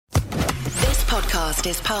podcast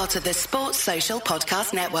is part of the Sports Social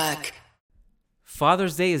Podcast Network.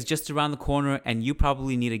 Father's Day is just around the corner and you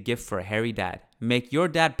probably need a gift for a hairy dad. Make your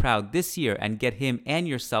dad proud this year and get him and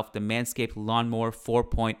yourself the Manscaped Lawnmower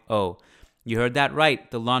 4.0. You heard that right,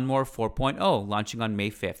 the Lawnmower 4.0, launching on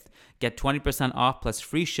May 5th. Get 20% off plus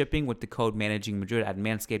free shipping with the code ManagingMadrid at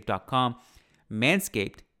manscaped.com.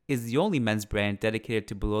 Manscaped is the only men's brand dedicated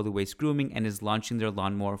to below-the-waist grooming and is launching their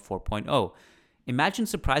Lawnmower 4.0. Imagine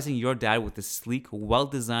surprising your dad with a sleek,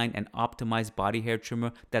 well-designed, and optimized body hair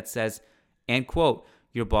trimmer that says, and quote,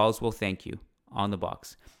 your balls will thank you, on the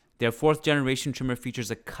box. Their 4th-generation trimmer features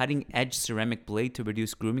a cutting-edge ceramic blade to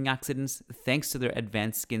reduce grooming accidents thanks to their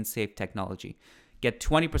advanced skin-safe technology. Get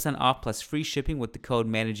 20% off plus free shipping with the code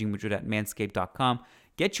ManagingMadrid at manscaped.com.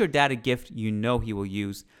 Get your dad a gift you know he will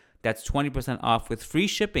use. That's 20% off with free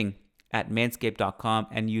shipping at manscaped.com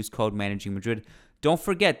and use code ManagingMadrid. Don't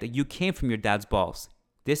forget that you came from your dad's balls.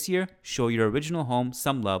 This year, show your original home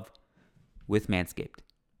some love with Manscaped.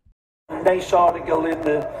 Nice article in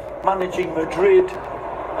the Managing Madrid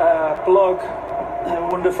blog.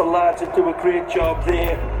 Wonderful lads that do a great job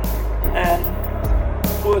there. And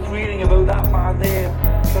worth reading about that man there.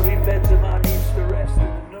 Karim Benzema needs to rest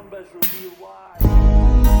and the numbers reveal why.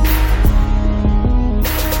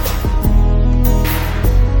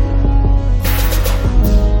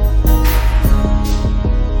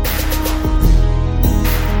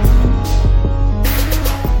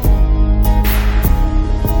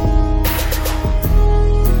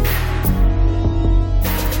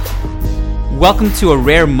 Welcome to a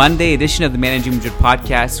rare Monday edition of the Managing Madrid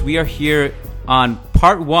podcast. We are here on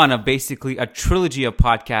part one of basically a trilogy of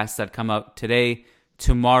podcasts that come out today,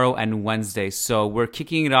 tomorrow, and Wednesday. So we're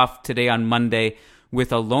kicking it off today on Monday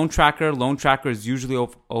with a loan tracker. Loan tracker is usually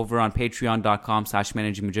over on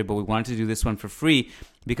patreon.com/managingmadrid, but we wanted to do this one for free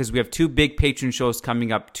because we have two big patron shows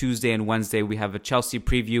coming up Tuesday and Wednesday. We have a Chelsea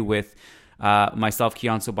preview with myself,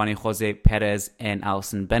 Kiyan Sobani, Jose Perez, and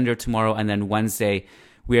Alison Bender tomorrow, and then Wednesday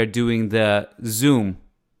we are doing the Zoom.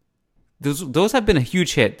 Those have been a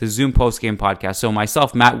huge hit, the Zoom post-game podcast. So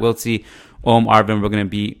myself, Matt Wiltsey, Arvin, we're going to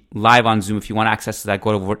be live on Zoom. If you want access to that,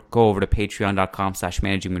 go over to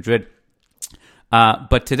patreon.com/managingmadrid.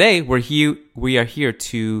 But today, we are here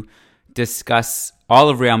to discuss all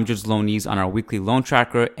of Real Madrid's loanees on our weekly loan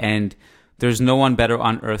tracker. And there's no one better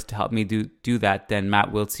on earth to help me do that than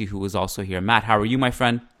Matt Wiltsey, who is also here. Matt, how are you, my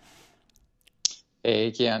friend?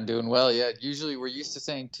 Hey, I'm doing well. Yeah, usually we're used to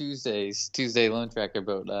saying Tuesday loan tracker,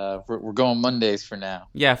 but we're going Mondays for now.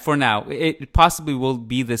 Yeah, for now. It possibly will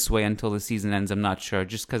be this way until the season ends. I'm not sure,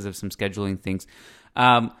 just because of some scheduling things.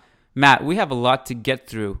 Matt, we have a lot to get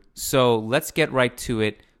through, so let's get right to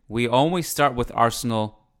it. We always start with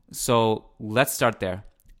Arsenal, so let's start there.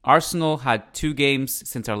 Arsenal had 2 games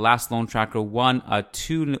since our last loan tracker. One, a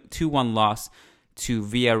 2-1 loss to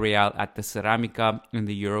Villarreal at the Ceramica in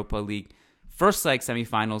the Europa League. First leg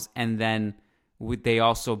semifinals, and then they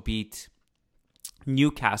also beat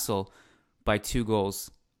Newcastle by 2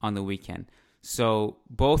 goals on the weekend. So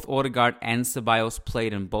both Odegaard and Ceballos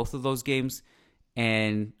played in both of those games,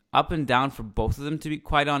 and up and down for both of them, to be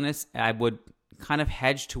quite honest. I would kind of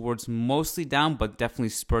hedge towards mostly down, but definitely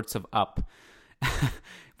spurts of up,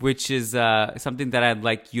 which is something that I'd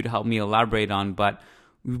like you to help me elaborate on. But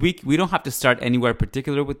we don't have to start anywhere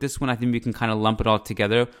particular with this one. I think we can kind of lump it all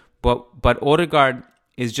together. But Odegaard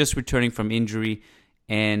is just returning from injury,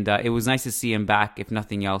 and it was nice to see him back, if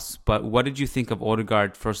nothing else. But what did you think of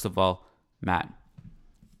Odegaard, first of all, Matt?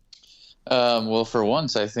 Well, for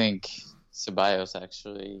once, I think Ceballos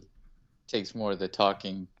actually takes more of the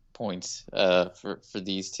talking points for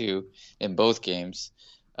these two in both games.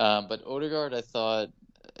 But Odegaard, I thought,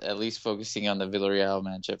 at least focusing on the Villarreal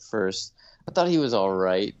match at first, I thought he was all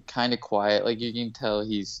right, kind of quiet. Like, you can tell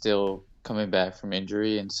he's still coming back from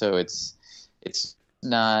injury, and so it's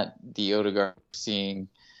not the Odegaard seeing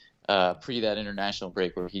pre that international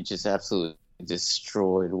break where he just absolutely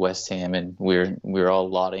destroyed West Ham, and we're all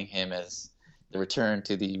lauding him as the return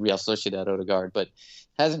to the Real Sociedad Odegaard, but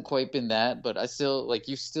hasn't quite been that. But I still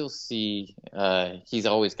you still see he's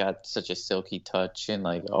always got such a silky touch and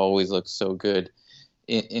always looks so good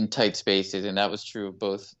in tight spaces, and that was true of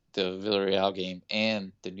both the Villarreal game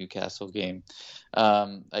and the Newcastle game.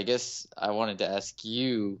 I guess I wanted to ask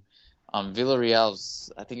you on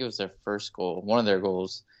Villarreal's, I think it was their first goal, one of their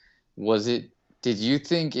goals. Did you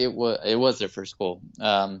think it was their first goal,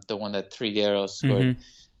 the one that Trigueros scored? Mm-hmm.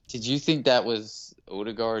 Did you think that was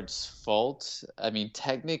Odegaard's fault? I mean,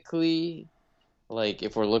 technically,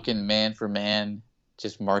 if we're looking man for man,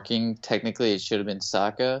 just marking, technically it should have been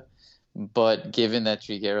Saka. But given that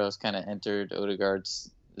Trigueros kind of entered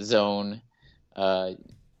Odegaard's zone,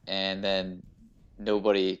 and then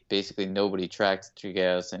basically nobody tracked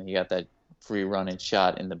Trigueros, and he got that free running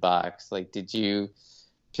shot in the box. Like, did you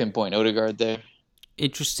pinpoint Odegaard there?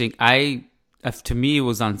 Interesting. To me, it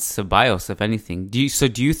was on Ceballos, if anything. Do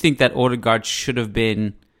you think that Odegaard should have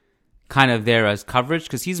been kind of there as coverage?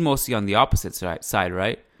 Because he's mostly on the opposite side,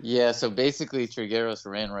 right? Yeah, so basically Trigueros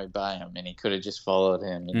ran right by him, and he could have just followed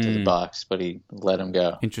him into the box, but he let him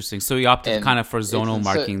go. Interesting. So he opted kind of for zonal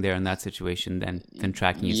marking there in that situation than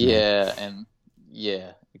tracking his man.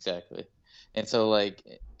 Yeah, exactly. And so, like,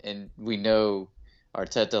 and we know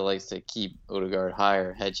Arteta likes to keep Odegaard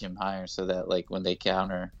higher, hedge him higher, so that, like, when they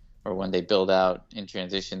counter or when they build out in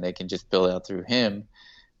transition, they can just build out through him.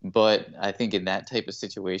 But I think in that type of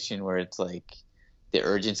situation where it's like the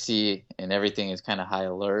urgency and everything is kind of high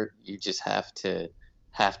alert, you just have to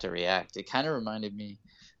react. It kind of reminded me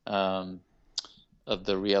of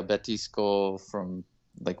the Real Betis goal from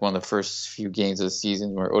like one of the first few games of the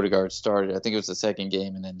season where Odegaard started. I think it was the second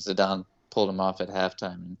game, and then Zidane pulled him off at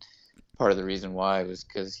halftime. And part of the reason why was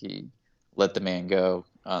because he let the man go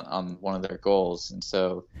on one of their goals, and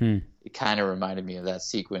so it kind of reminded me of that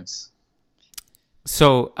sequence.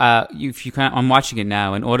 So I'm watching it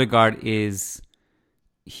now, and Odegaard he's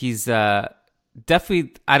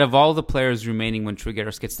definitely, out of all the players remaining when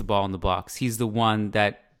Trigueros gets the ball in the box, he's the one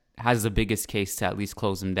that has the biggest case to at least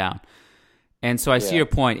close him down. And so I see your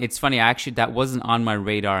point. It's funny, actually, that wasn't on my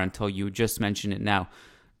radar until you just mentioned it now.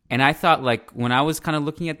 And I thought, like, when I was kind of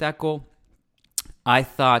looking at that goal, I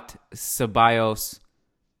thought Ceballos,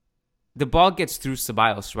 the ball gets through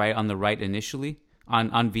Ceballos, right, on the right initially,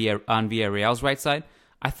 on Villarreal's right side.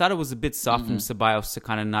 I thought it was a bit soft from Ceballos to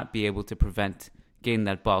kind of not be able to prevent getting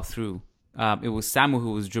that ball through. It was Samu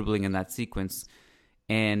who was dribbling in that sequence.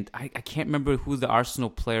 And I can't remember who the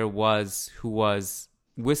Arsenal player was who was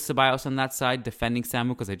with Ceballos on that side defending Samu,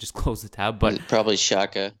 because I just closed the tab. But probably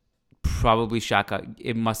Xhaka.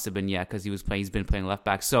 It must have been, because he's been playing left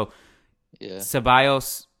back. So yeah,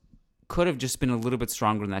 Ceballos could have just been a little bit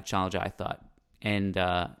stronger in that challenge, I thought, and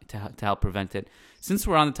to help prevent it. Since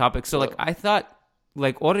we're on the topic, so like I thought,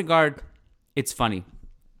 like Odegaard, it's funny.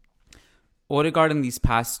 Odegaard in these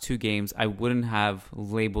past two games, I wouldn't have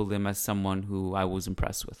labeled him as someone who I was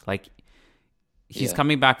impressed with. Like, he's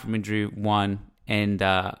coming back from injury, and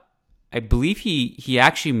I believe he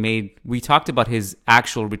actually we talked about his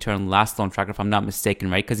actual return last on track, if I'm not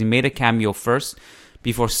mistaken, right? Because he made a cameo first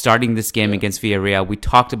before starting this game against Villarreal. We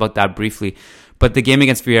talked about that briefly, but the game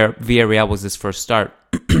against Villarreal was his first start.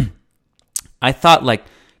 I thought, like,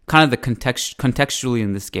 kind of the contextually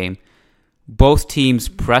in this game, both teams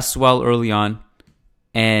pressed well early on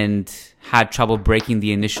and had trouble breaking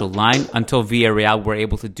the initial line until Villarreal were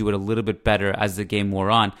able to do it a little bit better as the game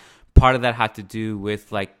wore on. Part of that had to do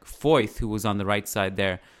with, like, Foyth, who was on the right side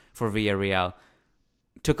there for Villarreal,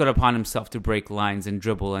 took it upon himself to break lines and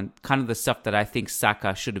dribble, and kind of the stuff that I think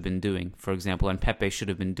Saka should have been doing, for example, and Pepe should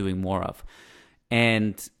have been doing more of.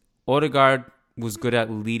 And Odegaard was good at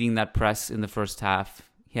leading that press in the first half.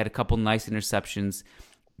 He had a couple nice interceptions.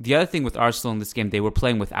 The other thing with Arsenal in this game, they were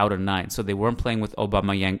playing without a 9, so they weren't playing with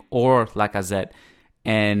Aubameyang or Lacazette,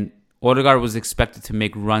 and Odegaard was expected to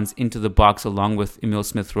make runs into the box along with Emile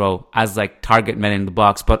Smith-Rowe as, like, target men in the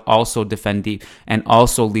box, but also defend deep and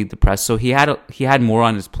also lead the press. So he had more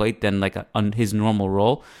on his plate than, like, on his normal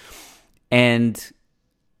role.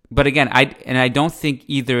 But again, I don't think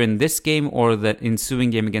either in this game or the ensuing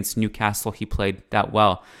game against Newcastle he played that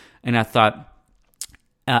well. And I thought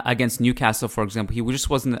against Newcastle, for example, he just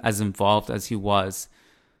wasn't as involved as he was,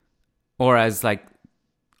 or as, like,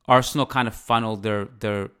 Arsenal kind of funneled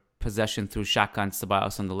their possession through Xhaka and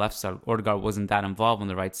Ceballos on the left side. Odegaard wasn't that involved on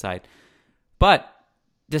the right side. But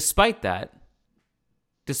despite that,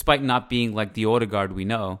 despite not being like the Odegaard we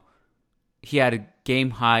know, he had a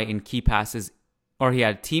game high in key passes, or he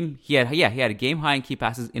had a game high in key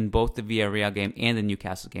passes in both the Villarreal game and the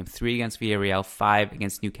Newcastle game. 3 against Villarreal, 5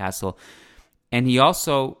 against Newcastle. And he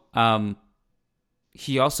also was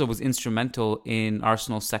instrumental in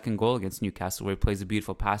Arsenal's second goal against Newcastle, where he plays a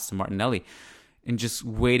beautiful pass to Martinelli and just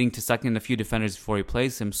waiting to suck in a few defenders before he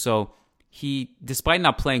plays him. So he, despite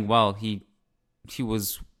not playing well, he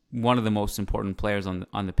was one of the most important players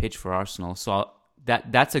on the pitch for Arsenal. So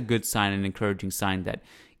that's a good sign, an encouraging sign that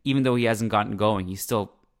even though he hasn't gotten going, he's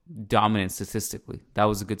still dominant statistically. That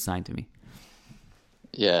was a good sign to me.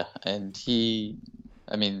 Yeah, and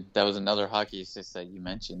that was another hockey assist that you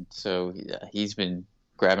mentioned. So he's been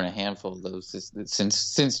grabbing a handful of those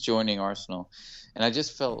since joining Arsenal. And I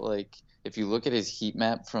just felt like if you look at his heat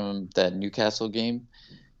map from that Newcastle game,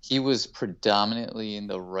 he was predominantly in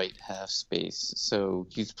the right half space. So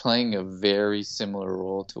he's playing a very similar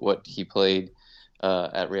role to what he played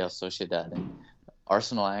at Real Sociedad. And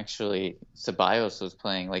Arsenal actually, Ceballos was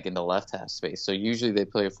playing like in the left half space. So usually they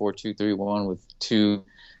play a 4-2-3-1 with two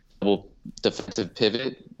double defensive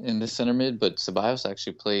pivot in the center mid, but Ceballos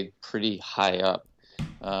actually played pretty high up,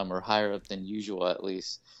 or higher up than usual at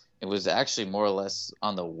least. It was actually more or less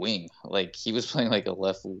on the wing. Like he was playing like a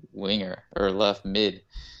left winger or left mid.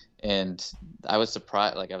 And I was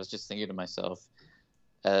surprised. Like I was just thinking to myself,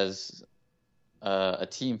 as a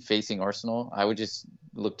team facing Arsenal, I would just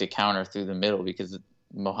look to counter through the middle because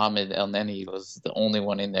Mohamed El Neni was the only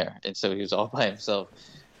one in there, and so he was all by himself,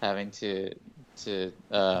 having to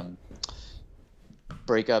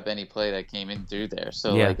break up any play that came in through there.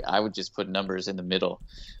 So like I would just put numbers in the middle.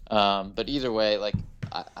 But either way, like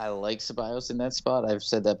I like Ceballos in that spot. I've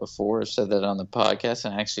said that before. I've said that on the podcast,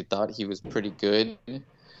 and I actually thought he was pretty good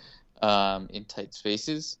in tight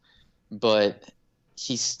spaces. But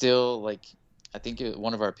he's still like, I think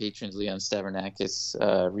one of our patrons, Leon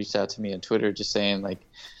Stavernakis, reached out to me on Twitter just saying like,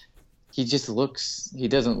 he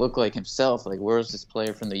doesn't look like himself. Like, where's this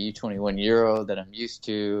player from the U21 Euro that I'm used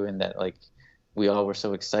to and that like we all were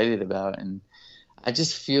so excited about? And I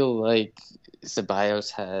just feel like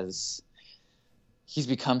Ceballos he's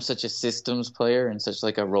become such a systems player and such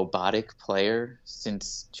like a robotic player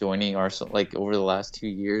since joining Arsenal, like over the last 2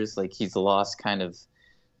 years. Like he's lost kind of,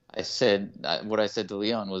 what I said to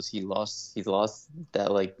Leon was he's lost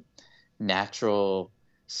that like natural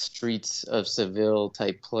streets of Seville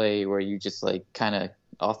type play where you just like kind of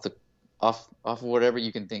off whatever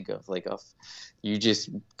you can think of, you just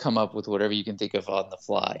come up with whatever you can think of on the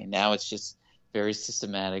fly. Now it's just very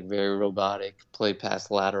systematic, very robotic, play pass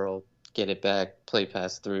lateral, get it back, play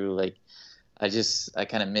pass through. Like I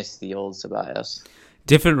kind of miss the old Ceballos.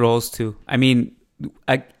 Different roles too. I mean,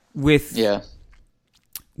 with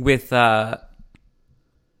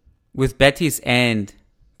Betis and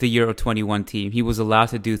the Euro 21 team, he was allowed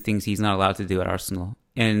to do things he's not allowed to do at Arsenal.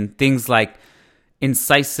 And things like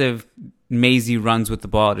incisive, mazy runs with the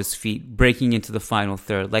ball at his feet, breaking into the final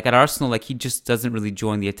third. Like at Arsenal, like he just doesn't really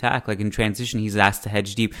join the attack. Like in transition, he's asked to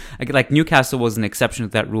hedge deep. Like Newcastle was an exception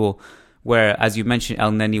to that rule, where, as you mentioned,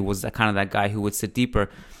 El Neni was kind of that guy who would sit deeper.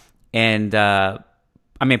 And I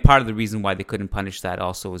mean, part of the reason why they couldn't punish that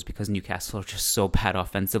also was because Newcastle are just so bad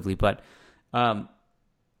offensively. But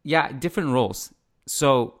yeah, different roles.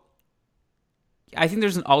 So I think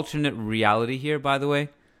there's an alternate reality here, by the way,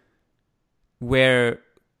 where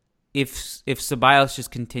if Ceballos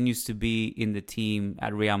just continues to be in the team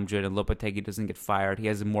at Real Madrid and Lopetegui doesn't get fired, he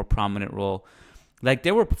has a more prominent role. Like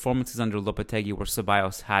there were performances under Lopetegui where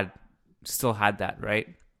Ceballos still had that, right?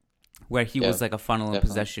 Where he was like a funnel in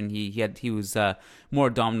possession. He was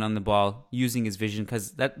more dominant on the ball, using his vision,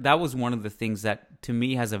 because that was one of the things that to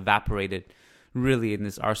me has evaporated really in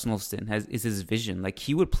this Arsenal stint is his vision. Like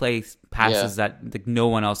he would play passes that like, no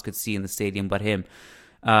one else could see in the stadium but him.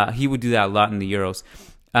 He would do that a lot in the Euros.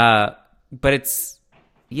 But it's,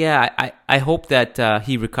 I hope that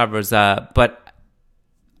he recovers. But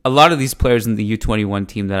a lot of these players in the U21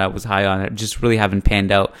 team that I was high on just really haven't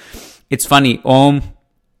panned out. It's funny,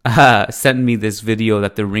 sent me this video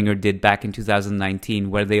that the Ringer did back in 2019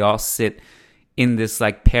 where they all sit in this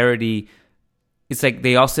like parody. It's like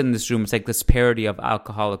they all sit in this room. It's like this parody of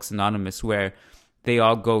Alcoholics Anonymous where they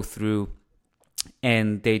all go through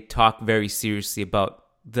and they talk very seriously about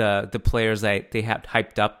the players that they had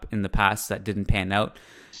hyped up in the past that didn't pan out,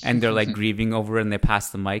 and they're like grieving over it and they pass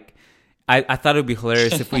the mic. I thought it would be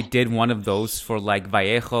hilarious if we did one of those for like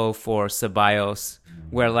Vallejo, for Ceballos,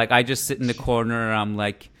 where like I just sit in the corner and I'm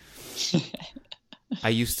like, I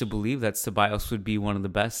used to believe that Ceballos would be one of the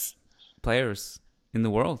best players in the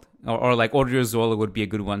world. Or like Odriozola would be a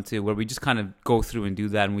good one too, where we just kind of go through and do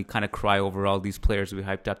that and we kind of cry over all these players we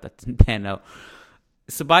hyped up that didn't pan out.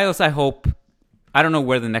 Ceballos, I don't know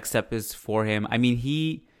where the next step is for him. I mean,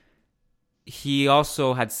 he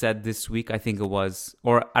also had said this week, I think it was,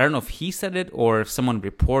 or I don't know if he said it or if someone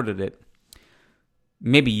reported it.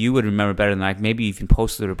 Maybe you would remember better than I. Maybe you even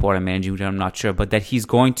posted the report on Managing, I'm not sure. But that he's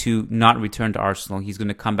going to not return to Arsenal. He's going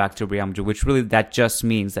to come back to Real Madrid, which really that just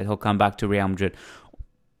means that he'll come back to Real Madrid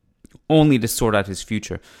only to sort out his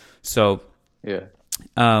future. So,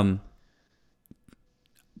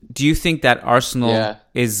 do you think that Arsenal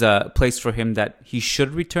is a place for him that he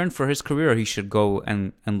should return for his career, or he should go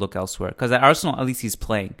and look elsewhere? Because at Arsenal, at least he's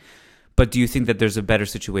playing. But do you think that there's a better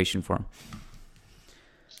situation for him?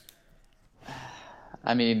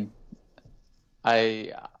 I mean,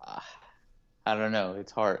 I don't know.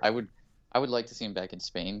 It's hard. I would like to see him back in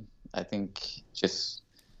Spain. I think just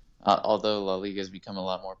although La Liga has become a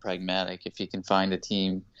lot more pragmatic, if he can find a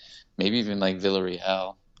team, maybe even like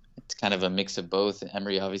Villarreal, it's kind of a mix of both.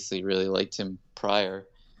 Emery obviously really liked him prior.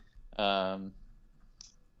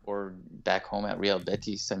 or back home at Real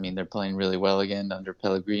Betis. I mean, they're playing really well again under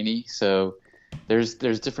Pellegrini. So there's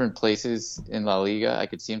different places in La Liga. I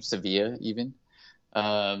could see him Sevilla even.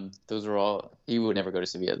 Those are all. He would never go to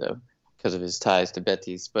Sevilla though because of his ties to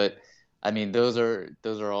Betis. But I mean, those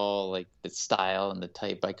are all like the style and the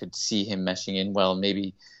type I could see him meshing in well.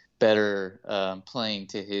 Maybe better playing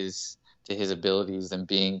to his abilities than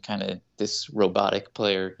being kind of this robotic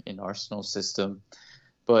player in Arsenal's system.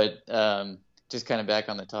 But just kind of back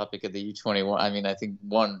on the topic of the U21, I mean, I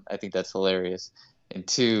think that's hilarious. And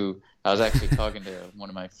two, I was actually talking to one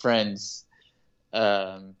of my friends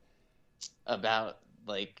about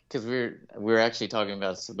because we're actually talking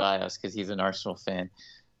about Ceballos because he's an Arsenal fan,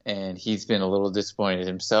 and he's been a little disappointed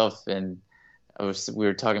himself. And we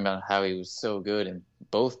were talking about how he was so good in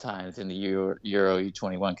both times in the Euro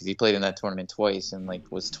U21 because he played in that tournament twice and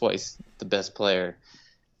was twice the best player.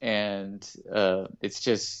 And it's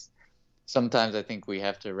just sometimes I think we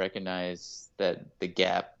have to recognize that the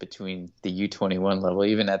gap between the U21 level,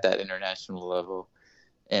 even at that international level,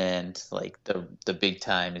 and the big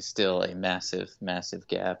time is still a massive, massive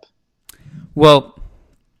gap. Well,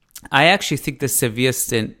 I actually think the Sevilla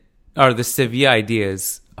stint or the Sevilla idea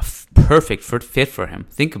is a perfect fit for him.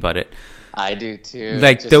 Think about it. I do too.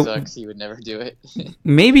 It just sucks he would never do it.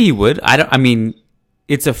 Maybe he would. I mean,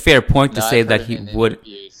 it's a fair point to say that he would.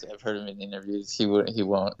 I've heard him in interviews. He won't.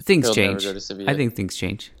 He'll change. Never go to Sevilla. I think things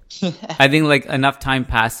change. I think enough time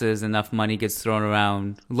passes, enough money gets thrown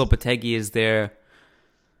around. Lopetegui is there.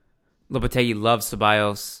 Lopetegui loves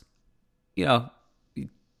Ceballos.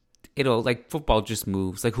 It'll football just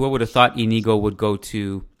moves. Who would have thought Inigo would go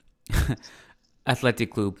to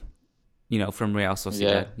Athletic Club, from Real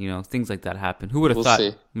Sociedad. Yeah. Things like that happen. Who would have thought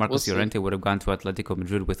Marcos Llorente would have gone to Atletico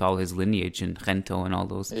Madrid with all his lineage and Gento and all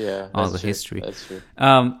those, all the history. That's true.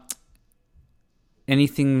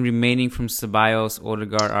 Anything remaining from Ceballos,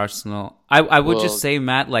 Odegaard, Arsenal? I would just say,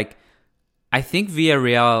 Matt, I think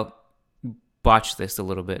Villarreal botched this a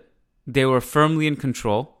little bit. They were firmly in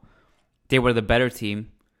control. They were the better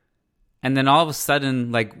team. And then all of a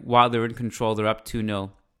sudden, while they're in control, they're up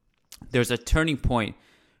 2-0. There's a turning point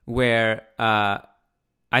where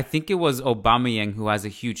I think it was Aubameyang who has a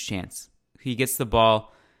huge chance. He gets the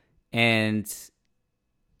ball and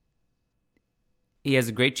he has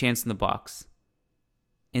a great chance in the box.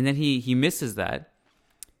 And then he misses that.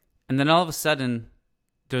 And then all of a sudden,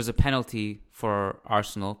 there's a penalty for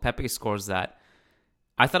Arsenal. Pepe scores that.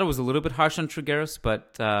 I thought it was a little bit harsh on Trigueros,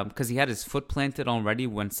 but because he had his foot planted already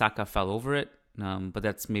when Saka fell over it. But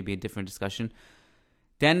that's maybe a different discussion.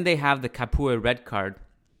 Then they have the Capoue red card.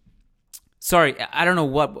 Sorry, I don't know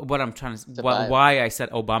what I'm trying to... why I said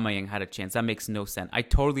Aubameyang had a chance. That makes no sense. I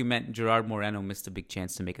totally meant Gerard Moreno missed a big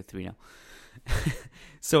chance to make it 3-0.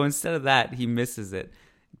 So instead of that, he misses it.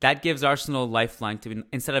 That gives Arsenal a lifeline to...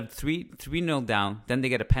 Instead of 3-0 down, then they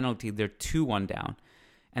get a penalty. They're 2-1 down.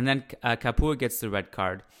 And then Capoue gets the red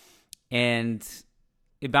card. And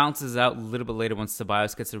it bounces out a little bit later when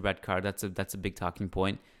Ceballos gets a red card. That's a big talking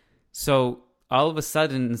point. So all of a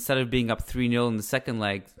sudden, instead of being up 3-0 in the second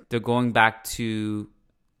leg, they're going back to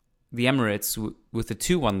the Emirates with a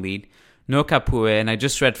 2-1 lead. No Capoue, and I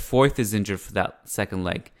just read Foyth is injured for that second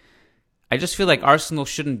leg. I just feel like Arsenal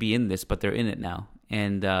shouldn't be in this, but they're in it now.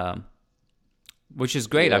 And which is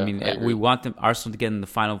great. I mean, we want Arsenal to get in the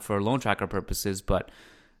final for loan tracker purposes, but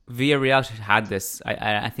Villarreal had this.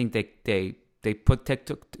 I think they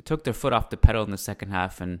took their foot off the pedal in the second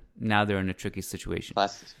half, and now they're in a tricky situation.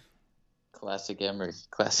 Classic Emery.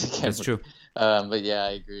 Classic Emery. That's true. But yeah,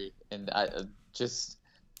 I agree. And I just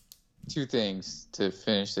two things to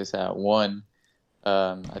finish this out. One,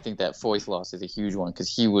 I think that Foyth loss is a huge one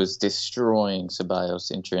because he was destroying Ceballos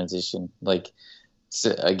in transition.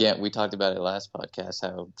 Again, we talked about it last podcast,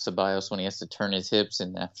 how Ceballos, when he has to turn his hips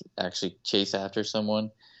and actually chase after someone,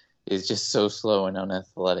 is just so slow and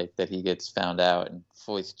unathletic that he gets found out, and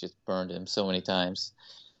Foyth just burned him so many times.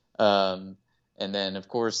 And then, of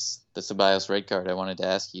course, the Ceballos red card, I wanted to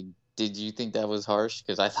ask you, did you think that was harsh?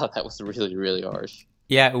 Because I thought that was really, really harsh.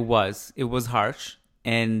 Yeah, it was. It was harsh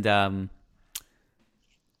and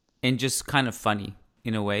just kind of funny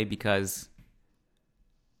in a way because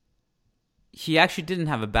he actually didn't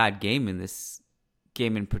have a bad game in this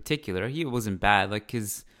game in particular. He wasn't bad. I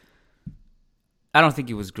don't think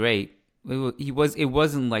he was great. It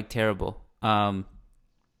wasn't terrible.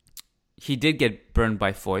 He did get burned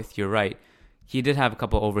by Foyth. You're right. He did have a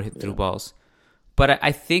couple overhit through balls. But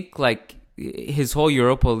I think his whole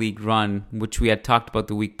Europa League run, which we had talked about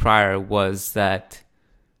the week prior, was that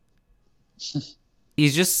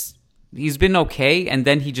he's just he's been okay, and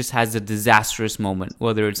then he just has a disastrous moment,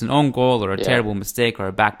 whether it's an own goal or a terrible mistake or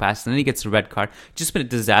a back pass, and then he gets a red card. Just been a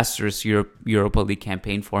disastrous Europa League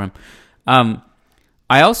campaign for him.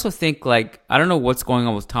 I also think, like, I don't know what's going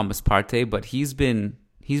on with Thomas Partey, but he's been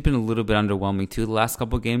a little bit underwhelming too the last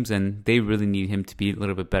couple of games, and they really need him to be a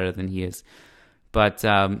little bit better than he is. But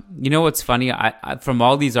you know what's funny? I from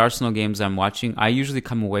all these Arsenal games I'm watching, I usually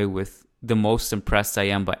come away with the most impressed I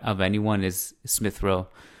am of anyone is Smith Rowe.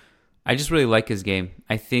 I just really like his game.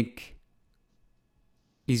 I think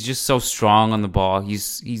he's just so strong on the ball.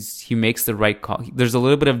 He makes the right call. There's a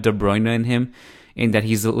little bit of De Bruyne in him, in that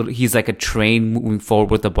he's like a train moving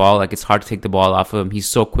forward with the ball. Like, it's hard to take the ball off of him. He's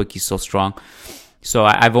so quick. He's so strong. So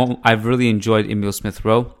I've really enjoyed Emile Smith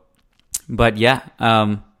Rowe. But yeah,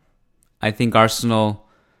 I think Arsenal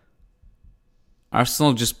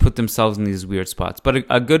just put themselves in these weird spots. But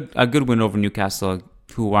a good win over Newcastle,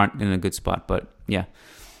 who aren't in a good spot. But yeah.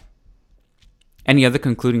 Any other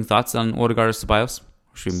concluding thoughts on Odegaard or Ceballos?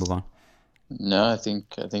 Or should we move on? No, I think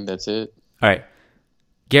that's it. All right.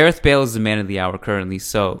 Gareth Bale is the man of the hour currently.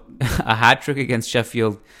 So a hat trick against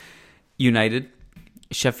Sheffield United.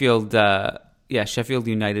 Sheffield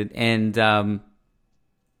United, and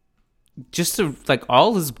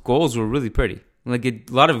all his goals were really pretty. Like, a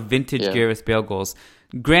lot of vintage Gareth Bale goals.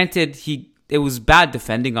 Granted, it was bad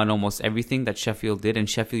defending on almost everything that Sheffield did, and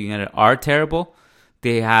Sheffield United are terrible.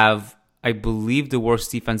 They have, I believe, the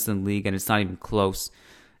worst defense in the league, and it's not even close.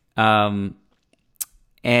 And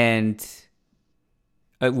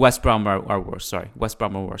West Brom are worse. Sorry, West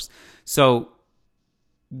Brom are worse. So,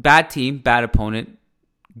 bad team, bad opponent.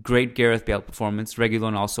 Great Gareth Bale performance.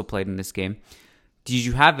 Reguilon also played in this game. Did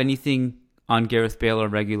you have anything on Gareth Bale or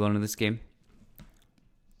Reguilon in this game?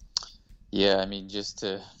 Yeah, I mean, just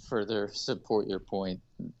to further support your point,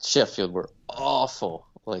 Sheffield were awful.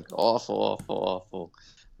 Like, awful.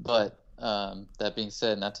 But that being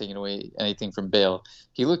said, not taking away anything from Bale,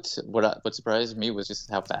 he looked, what surprised me was just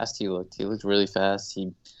how fast he looked. He looked really fast.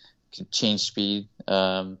 He could change speed,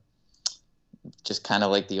 just kind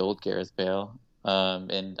of like the old Gareth Bale.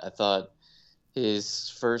 And I thought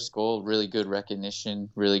his first goal, really good recognition,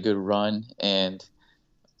 really good run. And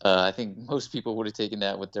I think most people would have taken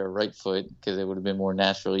that with their right foot because it would have been more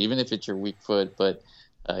natural, even if it's your weak foot. But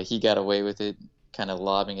he got away with it, kind of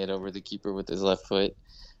lobbing it over the keeper with his left foot.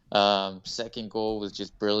 Second goal was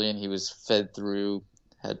just brilliant. He was fed through,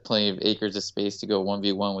 had plenty of acres of space to go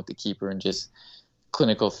 1v1 with the keeper and just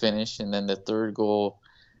clinical finish. And then the third goal,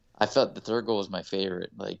 I felt the third goal was my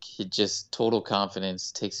favorite. Like, he just total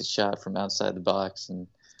confidence, takes a shot from outside the box, and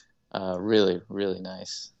really, really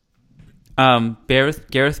nice.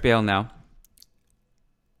 Gareth Bale now.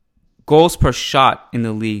 Goals per shot in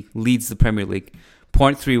the league leads the Premier League.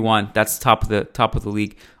 0.31. That's top of the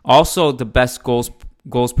league. Also, the best goals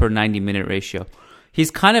per 90-minute ratio.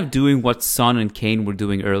 He's kind of doing what Son and Kane were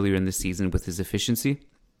doing earlier in the season with his efficiency.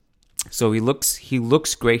 So he looks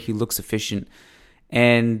great. He looks efficient.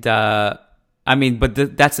 And,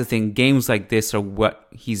 that's the thing. Games like this are what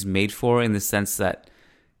he's made for, in the sense that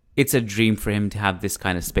it's a dream for him to have this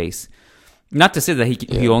kind of space. Not to say that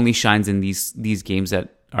he only shines in these games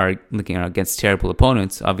that are looking against terrible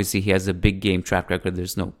opponents. Obviously, he has a big game track record.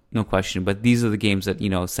 There's no question. But these are the games that,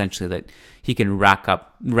 essentially that he can rack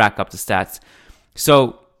up the stats.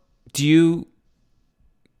 So, do you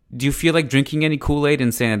feel like drinking any Kool-Aid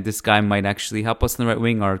and saying that this guy might actually help us in the right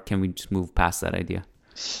wing, or can we just move past that idea?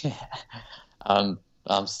 I'm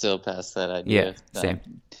still past that idea. Yeah, same.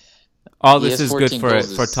 All this is good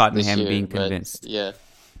for Tottenham being convinced. Yeah.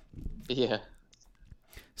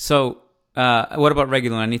 So, what about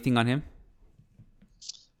Reguilon? Anything on him?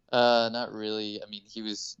 Not really. I mean, he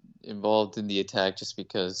was involved in the attack just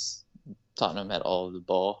because Tottenham had all of the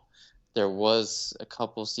ball. There was a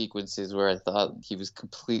couple sequences where I thought he was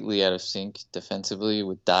completely out of sync defensively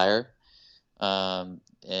with Dyer.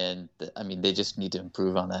 They just need to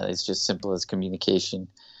improve on that. It's just simple as communication.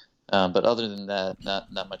 But other than that,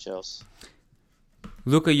 not much else.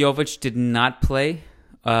 Luka Jovic did not play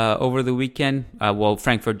over the weekend.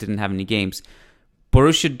 Frankfurt didn't have any games.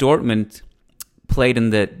 Borussia Dortmund played in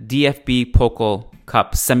the DFB Pokal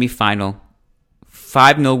Cup semifinal.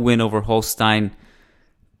 5-0 win over Holstein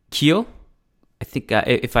Kiel. I think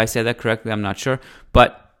if I said that correctly, I'm not sure.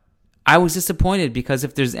 But I was disappointed because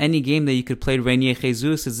if there's any game that you could play Renier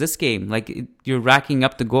Jesus, it's this game. Like, you're racking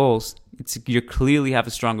up the goals. You clearly have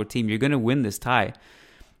a stronger team. You're going to win this tie.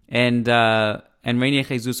 And Renier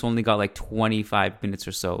Jesus only got like 25 minutes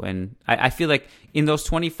or so. And I feel like in those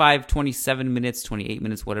 25, 27 minutes, 28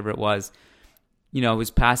 minutes, whatever it was,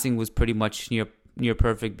 his passing was pretty much near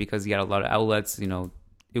perfect because he had a lot of outlets.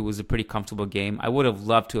 it was a pretty comfortable game. I would have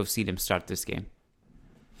loved to have seen him start this game.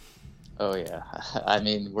 Oh yeah, I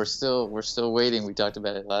mean we're still waiting. We talked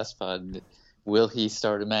about it last pod. Will he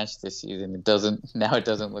start a match this season? It doesn't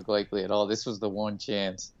look likely at all. This was the one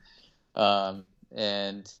chance,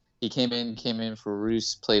 and he came in for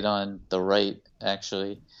Roos, played on the right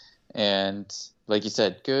actually, and like you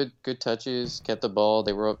said, good touches, kept the ball.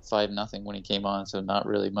 They were up 5-0 when he came on, so not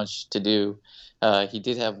really much to do. He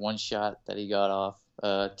did have one shot that he got off,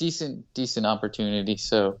 decent opportunity.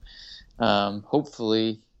 So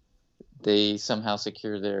hopefully they somehow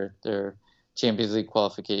secure their Champions League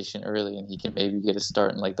qualification early, and he can maybe get a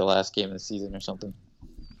start in like the last game of the season or something.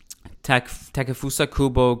 Takefusa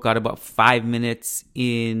Kubo got about 5 minutes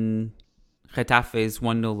in Getafe's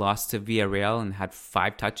 1-0 loss to Villarreal and had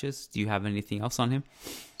 5 touches. Do you have anything else on him?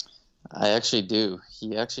 I actually do.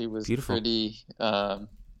 He actually was Beautiful. He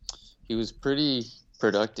was pretty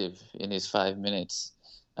productive in his 5 minutes.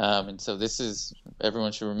 And so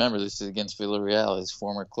everyone should remember, this is against Villarreal, his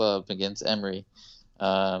former club, against Emery.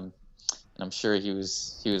 And I'm sure he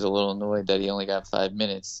was a little annoyed that he only got 5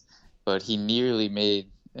 minutes, but he nearly made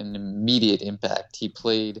an immediate impact. He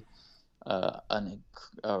played a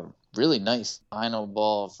really nice final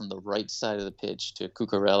ball from the right side of the pitch to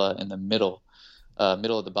Cucurella in the middle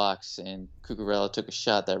of the box, and Cucurella took a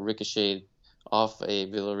shot that ricocheted off a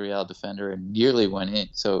Villarreal defender and nearly went in.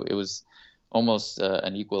 So it was almost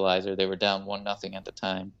an equalizer. They were down 1-0 at the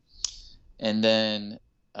time. And then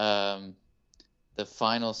the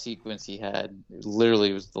final sequence he had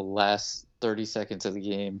literally was the last 30 seconds of the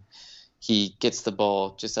game. He gets the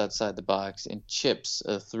ball just outside the box and chips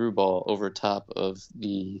a through ball over top of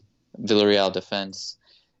the Villarreal defense.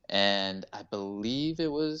 And I believe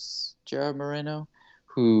it was Gerard Moreno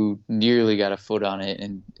who nearly got a foot on it,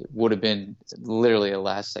 and it would have been literally a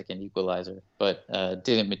last-second equalizer, but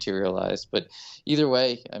didn't materialize. But either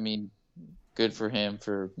way, I mean, good for him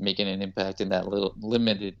for making an impact in that little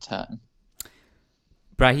limited time.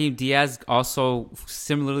 Brahim Diaz also,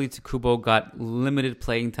 similarly to Kubo, got limited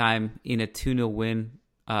playing time in a 2-0 win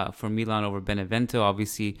for Milan over Benevento.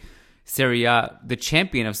 Obviously, Serie A, the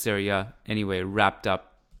champion of Serie A anyway, wrapped up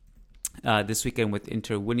this weekend with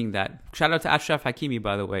Inter winning that. Shout out to Achraf Hakimi,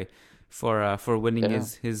 by the way, for winning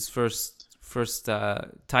his first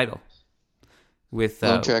title with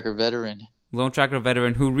Lone Tracker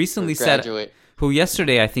veteran who recently who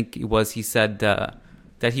yesterday I think it was, he said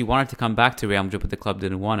that he wanted to come back to Real Madrid, but the club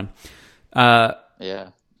didn't want him.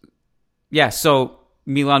 So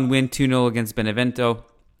Milan win 2-0 against Benevento.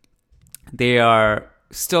 They are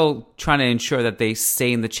still trying to ensure that they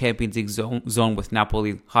stay in the Champions League zone with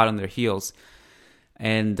Napoli hot on their heels.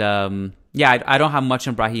 And I don't have much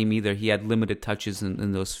on Brahim either. He had limited touches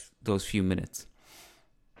in those few minutes.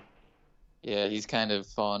 Yeah, he's kind of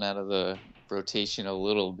fallen out of the rotation a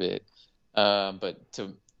little bit. But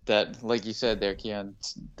to that, like you said there, Kian,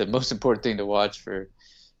 the most important thing to watch for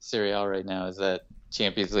Serie A right now is that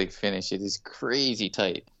Champions League finish. It is crazy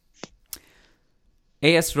tight.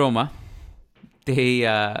 AS Roma, they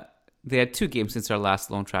had 2 games since our last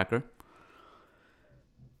Lone Tracker.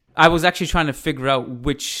 I was actually trying to figure out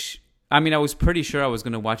I was pretty sure I was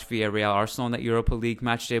going to watch Villarreal Arsenal in that Europa League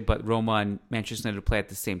match day, but Roma and Manchester United play at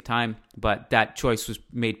the same time. But that choice was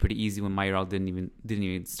made pretty easy when Mayoral didn't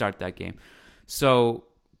even start that game. So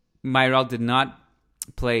Mayoral did not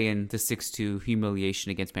play in the 6-2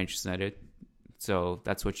 humiliation against Manchester United. So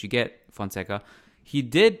that's what you get, Fonseca. He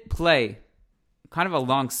did play kind of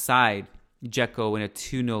alongside Dzeko in a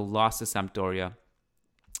 2-0 loss to Sampdoria.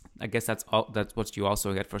 I guess that's what you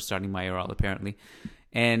also get for starting Mayoral, apparently.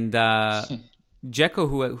 And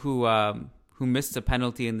Dzeko, who missed a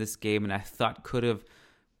penalty in this game, and I thought could have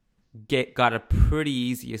got a pretty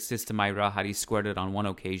easy assist to Mayoral had he squared it on one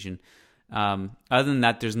occasion. Other than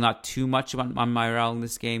that, there's not too much on Mayoral in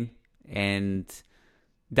this game, and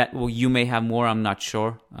that you may have more. I'm not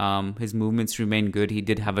sure. His movements remain good. He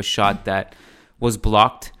did have a shot that was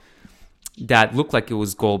blocked that looked like it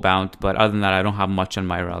was goal bound, but other than that, I don't have much on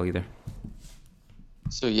Mayoral either.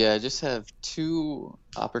 So yeah, I just have two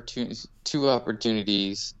opportunities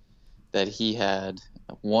that he had.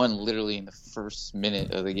 One literally in the first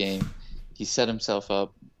minute of the game, he set himself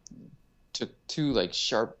up, took 2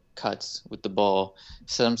 sharp cuts with the ball,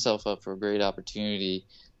 set himself up for a great opportunity,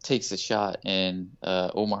 takes the shot, and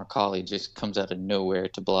Omar Colley just comes out of nowhere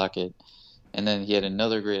to block it. And then he had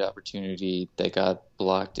another great opportunity that got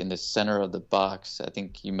blocked in the center of the box. I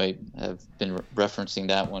think you might have been referencing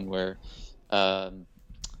that one where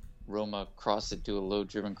Roma crossed it to a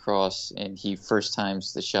low-driven cross, and he first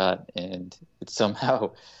times the shot, and it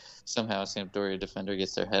somehow a Sampdoria defender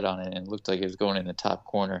gets their head on it, and it looked like it was going in the top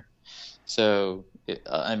corner. So,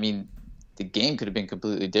 I mean, the game could have been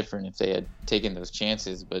completely different if they had taken those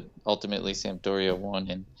chances, but ultimately Sampdoria won,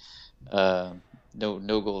 and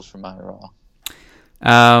no goals from Mayoral.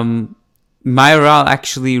 Mayoral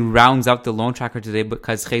actually rounds out the loan tracker today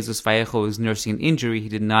because Jesus Vallejo is nursing an injury. He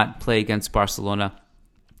did not play against Barcelona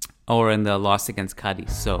or in the loss against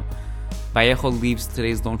Cadiz. So Vallejo leaves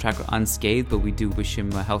today's loan tracker unscathed, but we do wish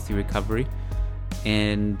him a healthy recovery.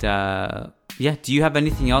 And do you have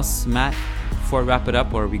anything else, Matt, before we wrap it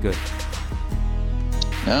up, or are we good?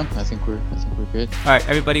 No, I think we're good. All right,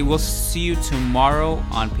 everybody, we'll see you tomorrow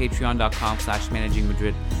on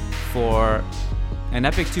patreon.com/managingmadrid for an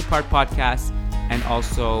epic 2-part podcast, and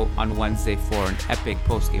also on Wednesday for an epic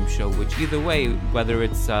post-game show, which either way, whether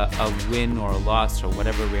it's a win or a loss or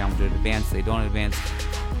whatever, Real Madrid advance, they don't advance.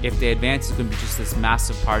 If they advance, it's going to be just this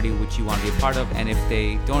massive party which you want to be a part of, and if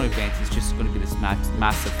they don't advance, it's just going to be this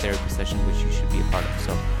massive therapy session which you should be a part of.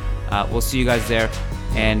 So we'll see you guys there.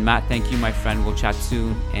 And Matt, thank you, my friend. We'll chat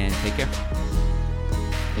soon, and take care.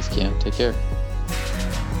 Thanks, Cam. Take care.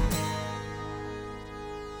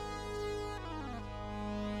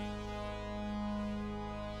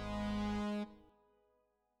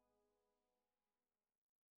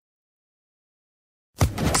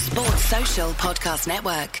 Sports Social Podcast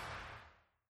Network.